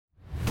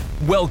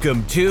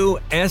Welcome to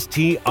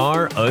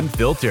STR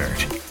Unfiltered,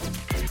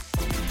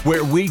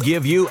 where we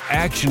give you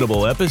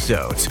actionable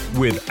episodes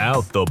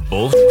without the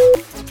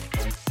bullshit.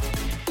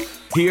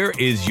 Here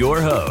is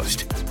your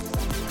host,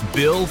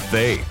 Bill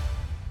Faeth.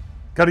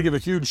 Got to give a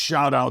huge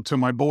shout out to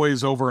my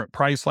boys over at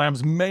Price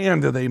Labs.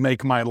 Man, do they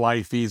make my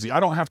life easy. I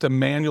don't have to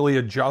manually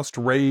adjust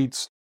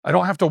rates. I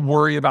don't have to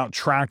worry about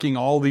tracking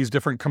all these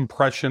different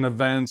compression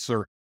events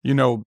or,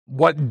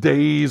 what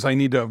days I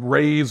need to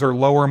raise or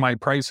lower my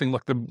pricing.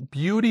 Look, the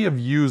beauty of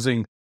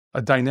using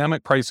a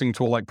dynamic pricing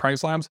tool like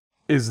Price Labs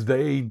is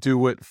they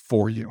do it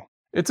for you.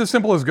 It's as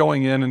simple as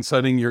going in and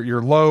setting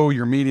your low,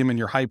 your medium, and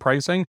your high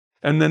pricing.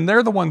 And then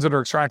they're the ones that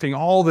are extracting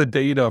all the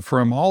data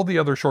from all the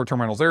other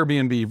short-term rentals,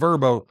 Airbnb,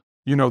 Vrbo,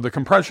 the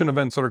compression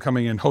events that are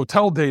coming in,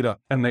 hotel data,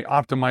 and they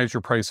optimize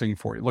your pricing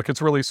for you. Look,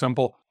 it's really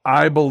simple.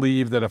 I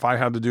believe that if I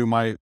had to do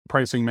my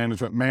pricing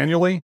management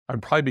manually,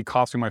 I'd probably be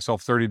costing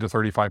myself 30 to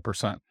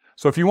 35%.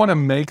 So if you want to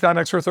make that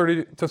extra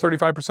 30 to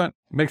 35%,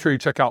 make sure you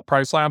check out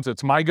Price Labs.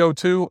 It's my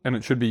go-to, and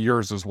it should be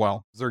yours as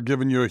well. They're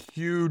giving you a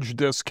huge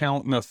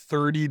discount and a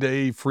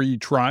 30-day free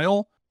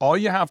trial. All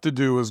you have to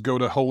do is go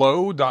to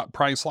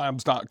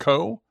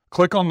hello.pricelabs.co,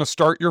 click on the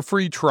Start Your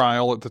Free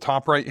Trial at the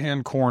top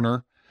right-hand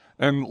corner,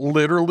 and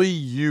literally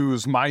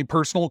use my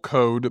personal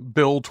code,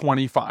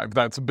 BILL25.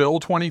 That's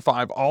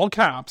BILL25, all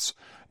caps,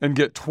 and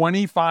get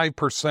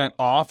 25%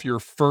 off your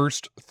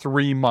first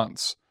 3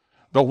 months.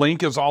 The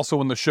link is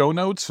also in the show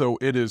notes, so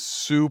it is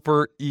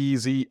super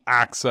easy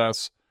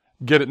access.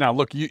 Get it now.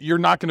 Look, you're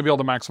not going to be able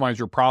to maximize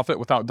your profit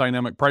without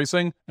dynamic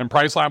pricing, and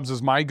Price Labs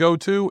is my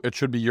go-to. It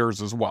should be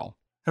yours as well.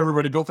 Hey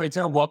everybody, Bill Faeth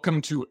here.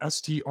 Welcome to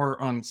STR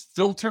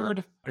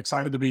Unfiltered.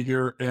 Excited to be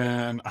here,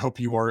 and I hope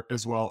you are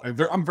as well.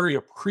 I'm very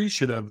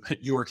appreciative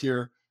that you are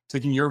here,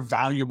 taking your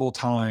valuable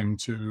time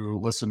to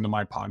listen to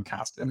my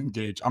podcast and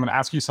engage. I'm going to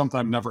ask you something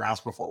I've never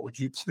asked before. Would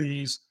you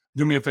please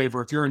do me a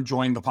favor? If you're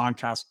enjoying the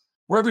podcast,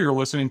 wherever you're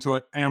listening to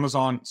it,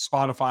 Amazon,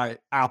 Spotify,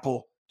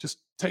 Apple, just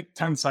take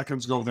 10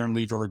 seconds, go there and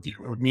leave a review.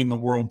 It would mean the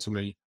world to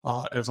me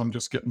as I'm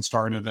just getting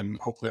started, and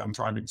hopefully I'm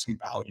driving some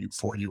value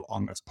for you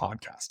on this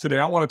podcast. Today,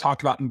 I want to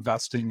talk about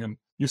investing, and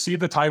you see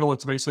the title,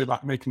 it's basically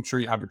about making sure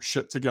you have your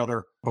shit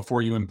together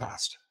before you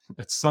invest.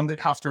 It's Sunday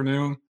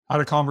afternoon. I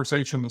had a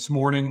conversation this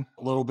morning,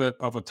 a little bit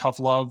of a tough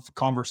love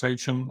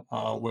conversation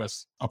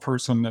with a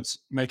person that's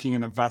making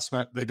an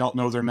investment. They don't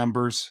know their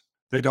numbers.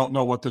 They don't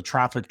know what the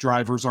traffic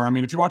drivers are. I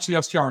mean, if you watch the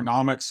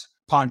STRonomics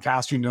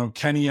podcast,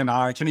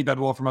 Kenny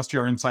Bedwell from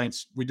STR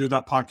Insights, we do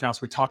that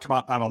podcast. We talk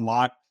about that a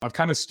lot. I've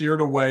kind of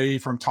steered away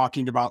from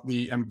talking about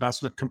the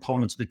investment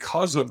components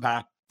because of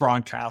that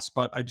broadcast,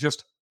 but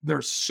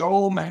there's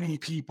so many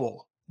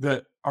people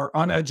that are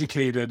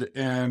uneducated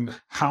in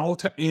how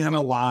to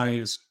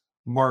analyze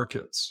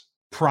markets,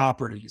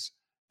 properties,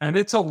 and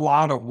it's a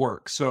lot of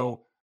work.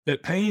 So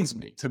it pains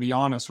me, to be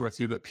honest with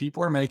you, that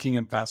people are making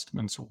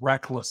investments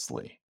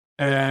recklessly.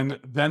 And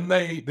then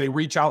they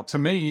reach out to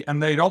me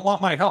and they don't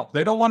want my help.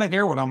 They don't want to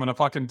hear what I'm going to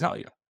fucking tell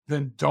you.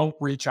 Then don't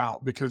reach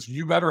out, because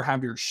you better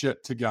have your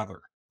shit together.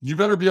 You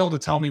better be able to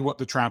tell me what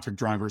the traffic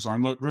drivers are.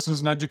 And look, this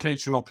is an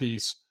educational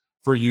piece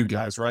for you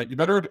guys, right? You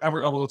better be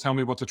able to tell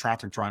me what the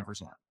traffic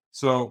drivers are.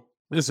 So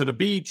is it a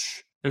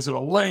beach? Is it a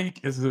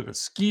lake? Is it a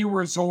ski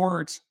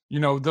resort?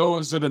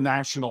 Those at a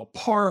national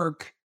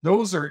park.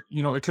 Those are,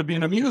 it could be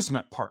an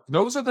amusement park.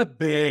 Those are the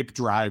big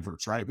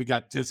drivers, right? We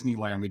got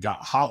Disneyland, we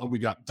got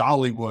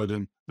Dollywood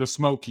and the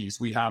Smokies.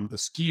 We have the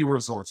ski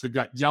resorts. We've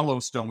got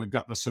Yellowstone. We've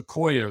got the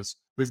Sequoias.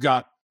 We've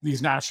got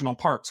these national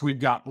parks. We've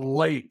got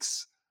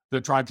lakes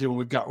that drive people.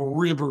 We've got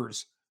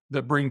rivers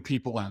that bring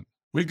people in.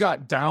 We've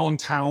got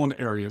downtown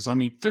areas.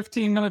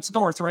 15 minutes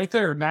north, right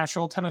there,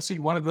 Nashville, Tennessee,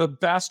 one of the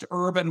best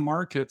urban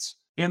markets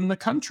in the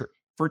country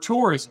for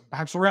tourism,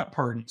 bachelorette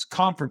parties,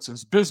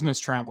 conferences, business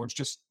travelers,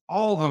 just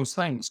all those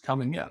things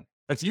coming in.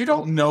 If you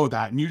don't know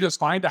that and you just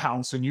find a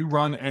house and you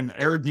run an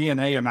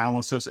AirDNA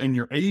analysis and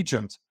your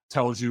agent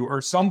tells you,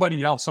 or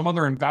somebody else, some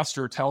other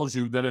investor tells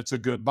you that it's a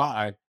good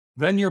buy,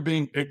 then you're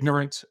being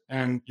ignorant,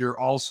 and you're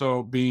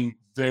also being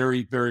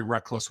very, very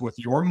reckless with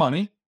your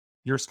money,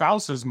 your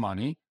spouse's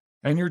money,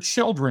 and your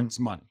children's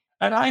money.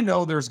 And I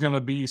know there's going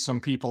to be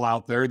some people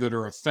out there that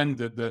are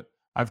offended that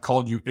I've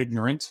called you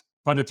ignorant.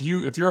 But if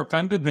you're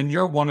offended, then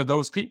you're one of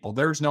those people.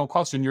 There's no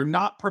question. You're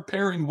not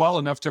preparing well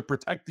enough to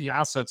protect the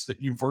assets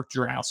that you've worked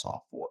your ass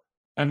off for.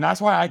 And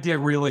that's why I get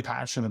really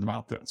passionate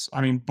about this.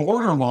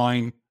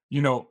 Borderline,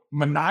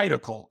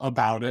 maniacal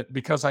about it,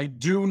 because I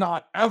do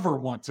not ever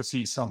want to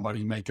see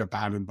somebody make a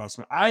bad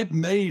investment. I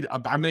made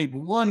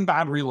one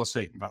bad real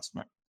estate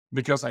investment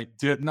because I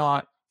did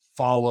not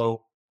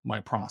follow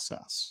my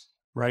process,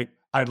 right?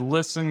 I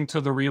listened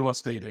to the real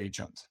estate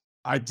agent.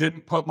 I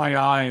didn't put my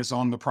eyes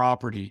on the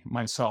property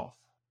myself.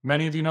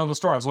 Many of you know the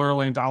story. I was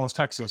literally in Dallas,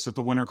 Texas at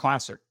the Winter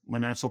Classic. My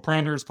Nashville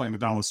Predators playing the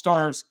Dallas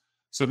Stars.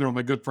 Sitting there with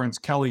my good friends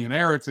Kelly and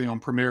Eric. They own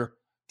Premier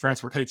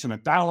Transportation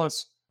at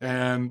Dallas.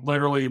 And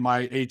literally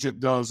my agent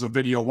does a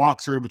video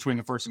walkthrough between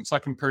the first and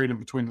second period and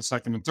between the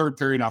second and third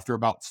period. After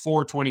about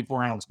 4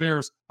 24-ounce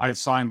beers, I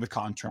signed the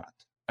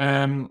contract.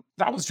 And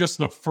that was just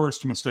the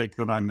first mistake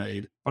that I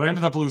made. But I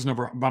ended up losing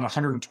about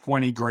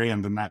 120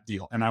 grand in that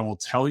deal. And I will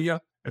tell you,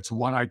 it's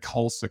what I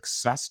call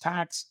success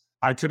tax.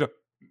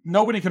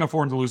 Nobody can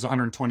afford to lose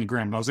 120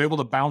 grand. But I was able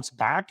to bounce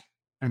back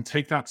and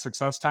take that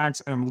success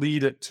tax and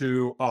lead it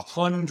to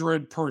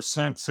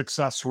 100%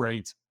 success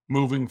rate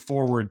moving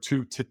forward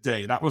to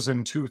today. That was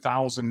in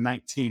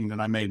 2019 that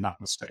I made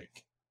that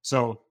mistake.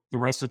 So the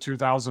rest of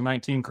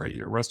 2019, great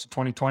year. Rest of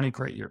 2020,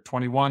 great year.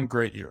 21,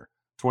 great year.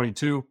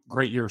 22,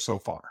 great year so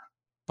far.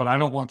 But I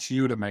don't want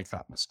you to make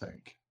that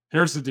mistake.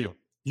 Here's the deal.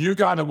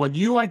 When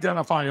you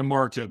identify a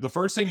market, the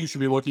first thing you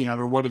should be looking at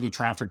are what are the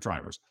traffic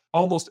drivers.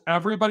 Almost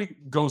everybody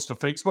goes to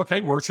Facebook.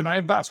 Hey, where should I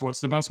invest?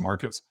 What's the best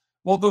markets?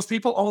 Well, those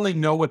people only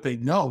know what they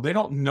know. They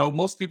don't know.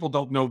 Most people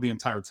don't know the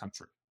entire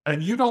country.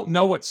 And you don't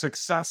know what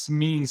success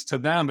means to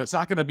them. It's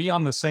not going to be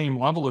on the same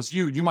level as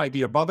you. You might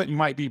be above it. You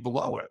might be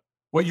below it.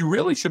 What you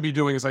really should be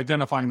doing is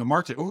identifying the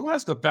market. Who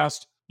has the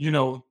best,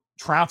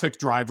 traffic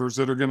drivers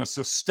that are going to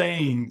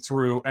sustain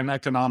through an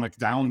economic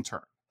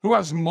downturn? Who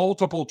has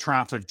multiple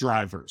traffic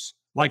drivers?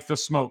 Like the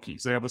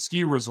Smokies. They have a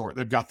ski resort.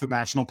 They've got the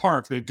national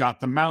park. They've got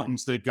the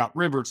mountains. They've got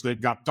rivers.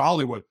 They've got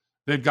Dollywood.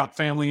 They've got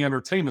family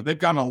entertainment. They've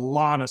got a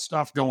lot of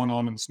stuff going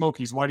on in the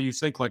Smokies. Why do you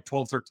think like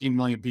 12, 13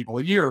 million people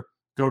a year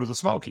go to the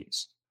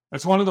Smokies?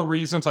 That's one of the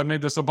reasons I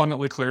made this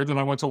abundantly clear that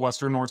I went to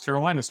Western North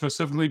Carolina,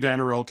 specifically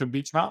Banner Elk and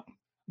Beech Mountain.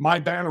 My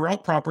Banner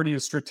Elk property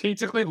is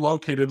strategically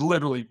located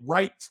literally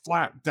right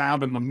flat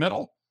down in the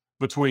middle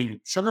between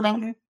Sugar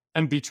Mountain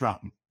and Beech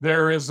Mountain.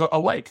 There is a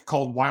lake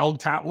called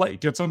Wildcat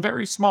Lake. It's a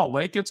very small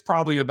lake. It's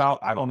probably about,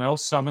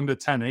 7 to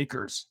 10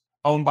 acres,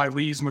 owned by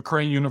Lees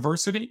McRae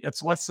University.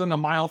 It's less than a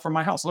mile from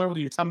my house.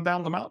 Literally, you come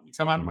down the mountain, you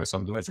come out of my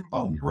subdivision,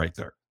 boom, you're right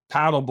there.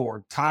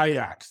 Paddleboard,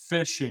 kayak,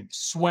 fishing,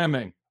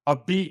 swimming, a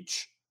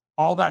beach,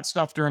 all that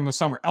stuff during the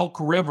summer. Elk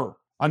River,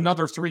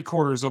 another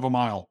 3/4 of a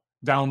mile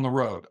down the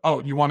road. Oh,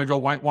 you want to go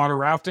whitewater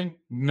rafting?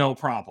 No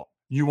problem.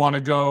 You want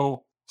to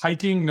go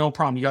hiking? No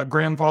problem. You got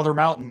Grandfather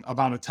Mountain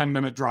about a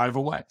 10-minute drive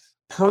away.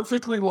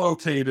 Perfectly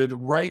located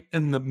right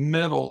in the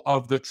middle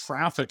of the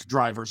traffic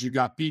drivers. You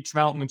got Beech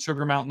Mountain and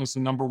Sugar Mountain as the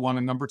number 1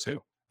 and number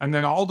 2. And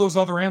then all those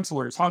other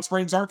ancillaries, Hot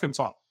Springs,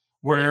 Arkansas,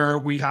 where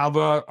we have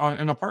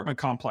an apartment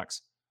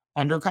complex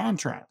under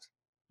contract.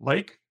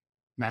 Lake,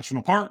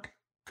 National Park,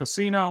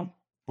 casino.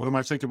 What am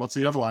I thinking? What's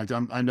the other line?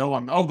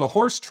 The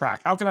horse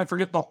track. How can I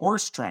forget the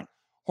horse track?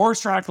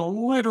 Horse track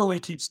literally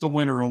keeps the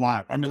winter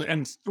alive.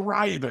 And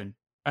thriving.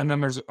 And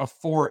then there's a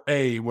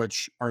 4A,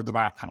 which are the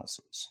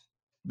bathhouses.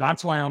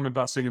 That's why I'm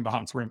investing in the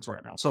Hot Springs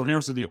right now. So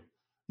here's the deal.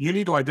 You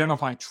need to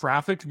identify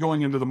traffic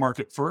going into the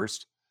market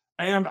first.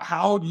 And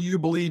how do you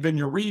believe in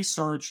your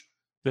research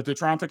that the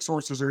traffic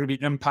sources are going to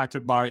be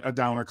impacted by a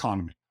down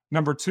economy?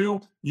 Number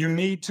 2, you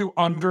need to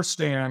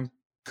understand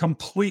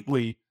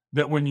completely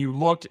that when you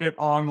look at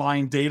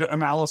online data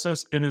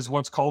analysis, it is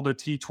what's called a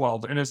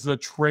T12. It is the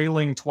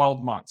trailing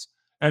 12 months.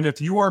 And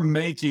if you are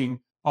making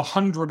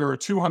 $100,000 or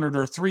 $200,000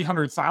 or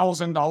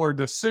 $300,000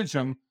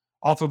 decision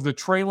off of the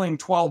trailing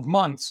 12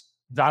 months,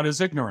 that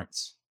is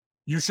ignorance.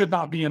 You should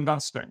not be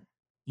investing.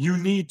 You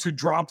need to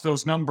drop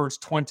those numbers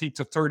 20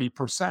 to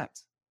 30%.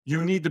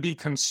 You need to be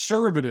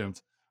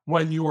conservative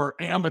when you are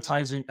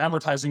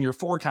amortizing your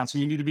forecast.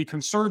 You need to be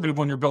conservative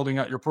when you're building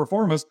out your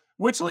performance,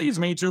 which leads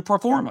me to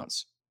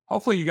performance.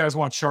 Hopefully you guys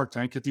watch Shark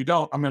Tank. If you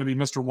don't, I'm going to be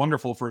Mr.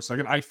 Wonderful for a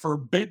second. I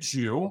forbid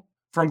you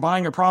from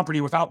buying a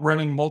property without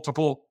running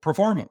multiple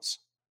performance,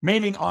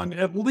 meaning on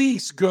at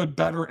least good,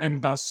 better,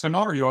 and best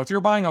scenario. If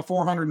you're buying a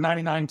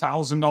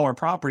 $499,000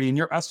 property and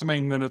you're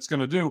estimating that it's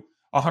going to do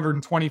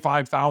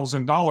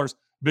 $125,000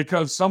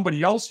 because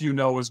somebody else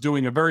is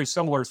doing a very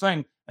similar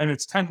thing and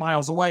it's 10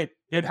 miles away,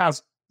 it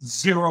has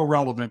zero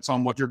relevance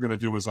on what you're going to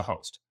do as a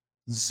host.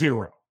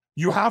 Zero.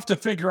 You have to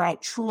figure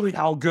out truly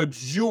how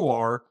good you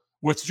are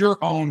with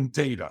your own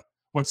data.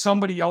 What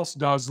somebody else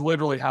does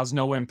literally has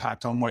no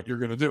impact on what you're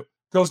going to do.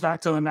 Goes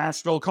back to the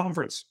Nashville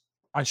conference.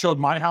 I showed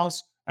my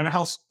house and a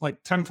house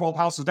like 10, 12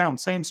 houses down,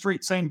 same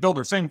street, same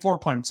builder, same floor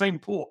plan, same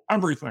pool,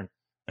 everything,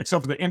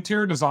 except for the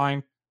interior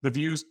design, the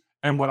views,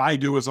 and what I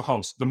do as a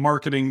host, the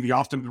marketing, the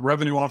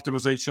revenue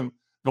optimization,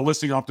 the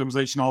listing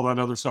optimization, all that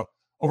other stuff.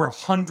 Over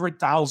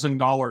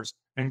 $100,000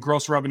 in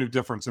gross revenue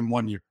difference in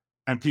 1 year.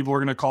 And people are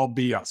going to call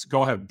BS.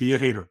 Go ahead, be a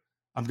hater.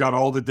 I've got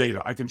all the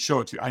data. I can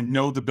show it to you. I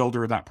know the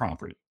builder of that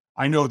property.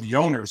 I know the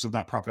owners of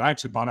that property. I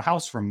actually bought a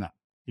house from them.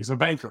 He's a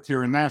banker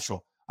here in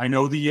Nashville. I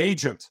know the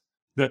agent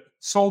that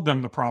sold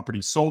them the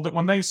property, sold it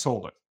when they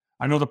sold it.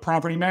 I know the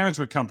property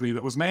management company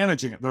that was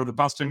managing it. They're the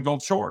best in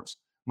Gulf Shores.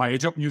 My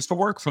agent used to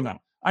work for them.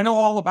 I know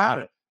all about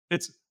it.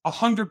 It's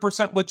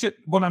 100% legit.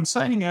 What I'm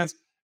saying is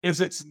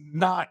it's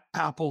not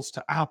apples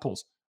to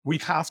apples. We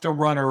have to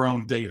run our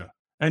own data.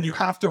 And you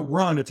have to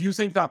run, if you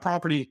think that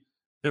property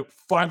at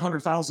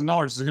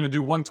 $500,000 is going to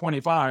do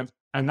 125,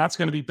 and that's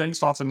going to be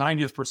based off the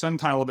 90th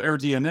percentile of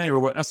AirDNA or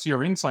what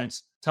STR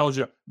Insights tells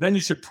you, then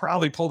you should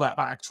probably pull that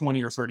back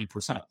 20 or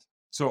 30%.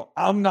 So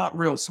I'm not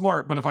real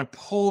smart, but if I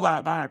pull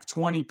that back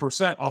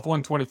 20% off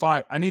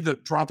 125, I need to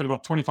drop it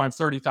about 25,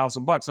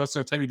 30,000 bucks. That's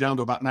going to take me down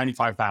to about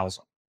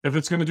 95,000. If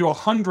it's going to do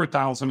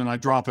 100,000 and I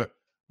drop it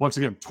once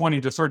again,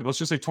 20 to 30, let's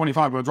just say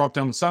 25, I'll drop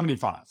down to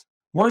 75.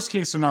 Worst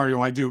case scenario,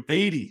 I do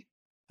 80.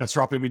 That's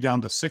dropping me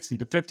down to 60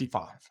 to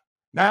 55.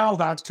 Now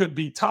that could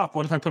be tough.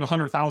 What if I put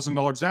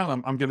 $100,000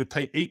 down? I'm going to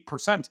pay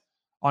 8%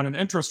 on an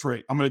interest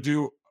rate. I'm going to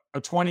do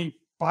a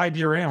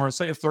 25-year AM, or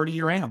say a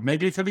 30-year AM.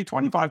 Maybe it could be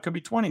 25, could be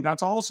 20.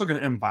 That's also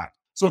going to impact.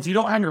 So if you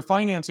don't have your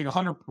financing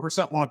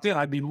 100% locked in,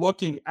 I'd be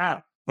looking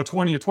at a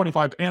 20, a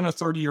 25, and a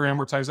 30-year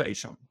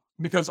amortization.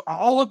 Because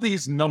all of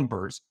these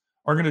numbers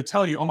are going to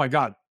tell you, oh my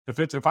God, if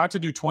I have to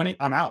do 20,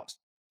 I'm out.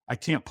 I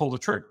can't pull the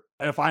trigger.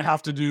 If I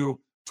have to do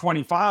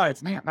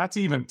 25, man, that's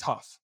even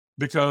tough,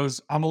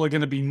 because I'm only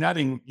going to be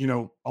netting,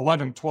 $1,100,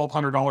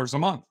 $1,200 a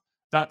month.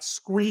 That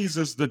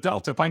squeezes the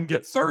delta. If I can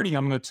get 30,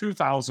 I'm going to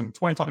 2,000,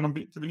 25, I'm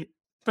going to be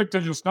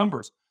fictitious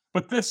numbers.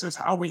 But this is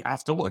how we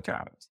have to look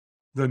at it.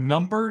 The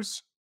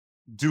numbers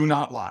do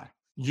not lie.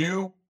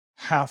 You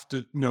have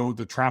to know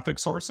the traffic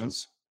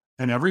sources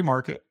in every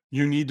market.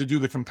 You need to do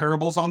the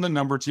comparables on the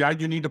numbers. Yeah,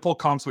 you need to pull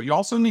comps, but you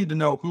also need to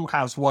know who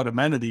has what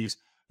amenities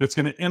that's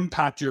going to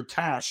impact your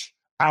cash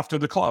after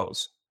the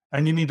close.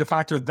 And you need to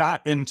factor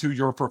that into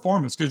your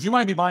performance, because you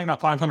might be buying that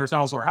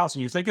 $500,000 house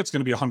and you think it's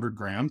going to be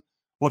 $100,000.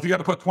 Well, if you got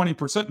to put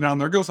 20% down,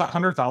 there goes that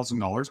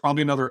 $100,000,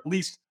 probably another at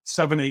least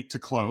 7, 8 to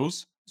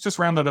close. Let's just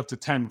round that up to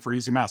 10 for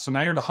easy math. So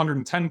now you're at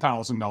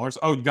 $110,000.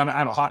 Oh, you got to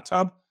add a hot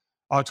tub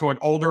to an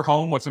older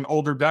home. What's an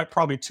older deck?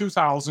 Probably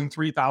 $2,000,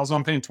 $3,000.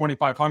 I'm paying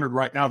 $2,500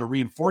 right now to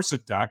reinforce a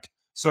deck.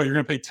 So you're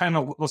going to pay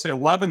let's say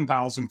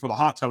 $11,000 for the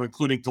hot tub,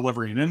 including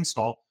delivery and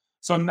install.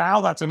 So now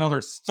that's another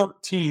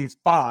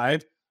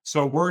 $13,500.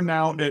 So we're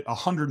now at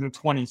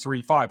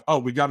 $123,500. Oh,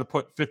 we got to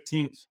put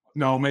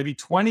maybe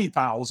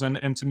 $20,000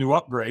 into new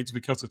upgrades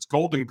because it's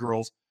Golden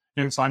Girls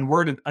inside.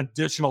 We're at an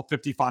additional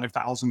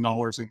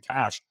 $55,000 in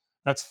cash.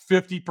 That's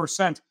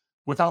 50%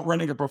 without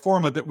running a pro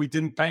forma that we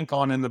didn't bank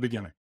on in the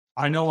beginning.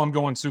 I know I'm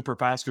going super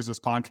fast because this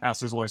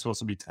podcast is only supposed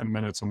to be 10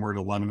 minutes and we're at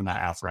 11 and a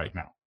half right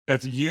now.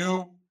 If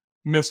you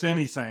missed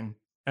anything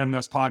in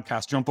this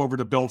podcast, jump over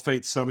to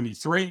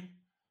BillFates73.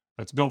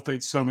 That's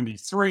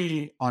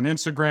BillFates73 on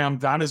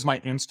Instagram. That is my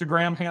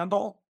Instagram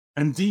handle.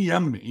 And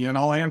DM me and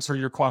I'll answer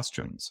your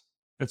questions.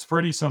 It's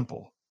pretty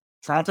simple.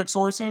 Traffic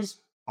sources,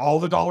 all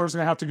the dollars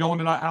that have to go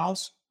into that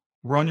house.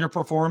 Run your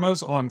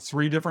performas on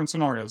 3 different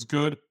scenarios: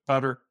 good,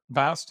 better,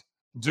 best.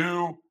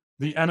 Do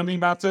the enemy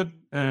method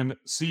and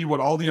see what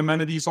all the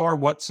amenities are,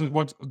 what's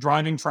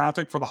driving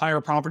traffic for the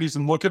higher properties,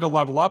 and look at a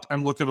level up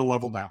and look at a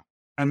level down,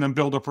 and then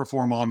build a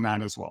performa on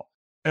that as well.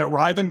 At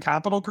Ryven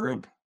Capital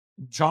Group,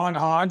 John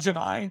Hodge and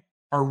I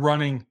are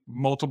running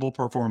multiple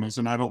performas,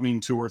 and I don't mean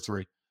 2 or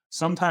 3,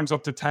 sometimes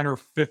up to 10 or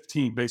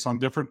 15 based on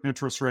different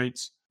interest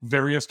rates,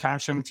 various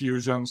cash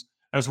infusions.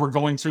 As we're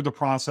going through the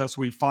process,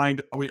 we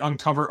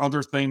uncover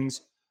other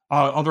things,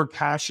 other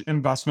cash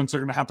investments that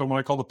are going to happen, what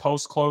I call the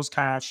post-close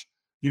cash,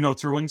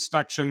 through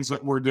inspections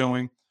that we're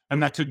doing.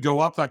 And that could go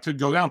up, that could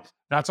go down.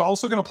 That's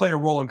also going to play a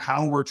role in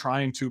how we're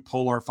trying to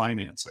pull our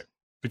financing,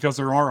 because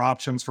there are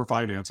options for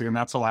financing. And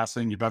that's the last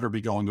thing. You better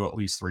be going to at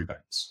least 3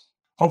 banks.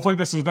 Hopefully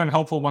this has been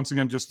helpful. Once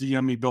again, just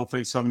DM me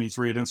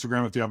BillFace73 at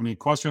Instagram if you have any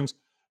questions.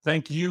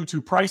 Thank you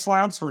to Price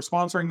Labs for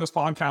sponsoring this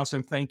podcast.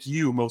 And thank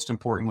you, most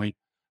importantly,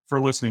 for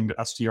listening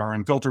to STR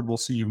Unfiltered. We'll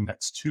see you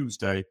next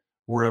Tuesday,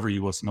 wherever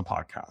you listen to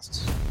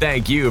podcasts.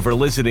 Thank you for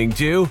listening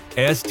to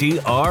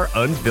STR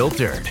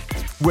Unfiltered,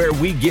 where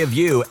we give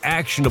you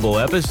actionable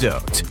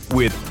episodes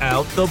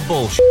without the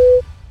bullshit.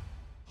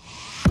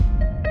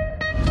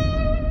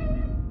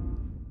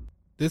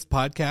 This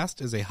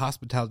podcast is a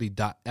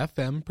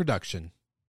Hospitality.fm production.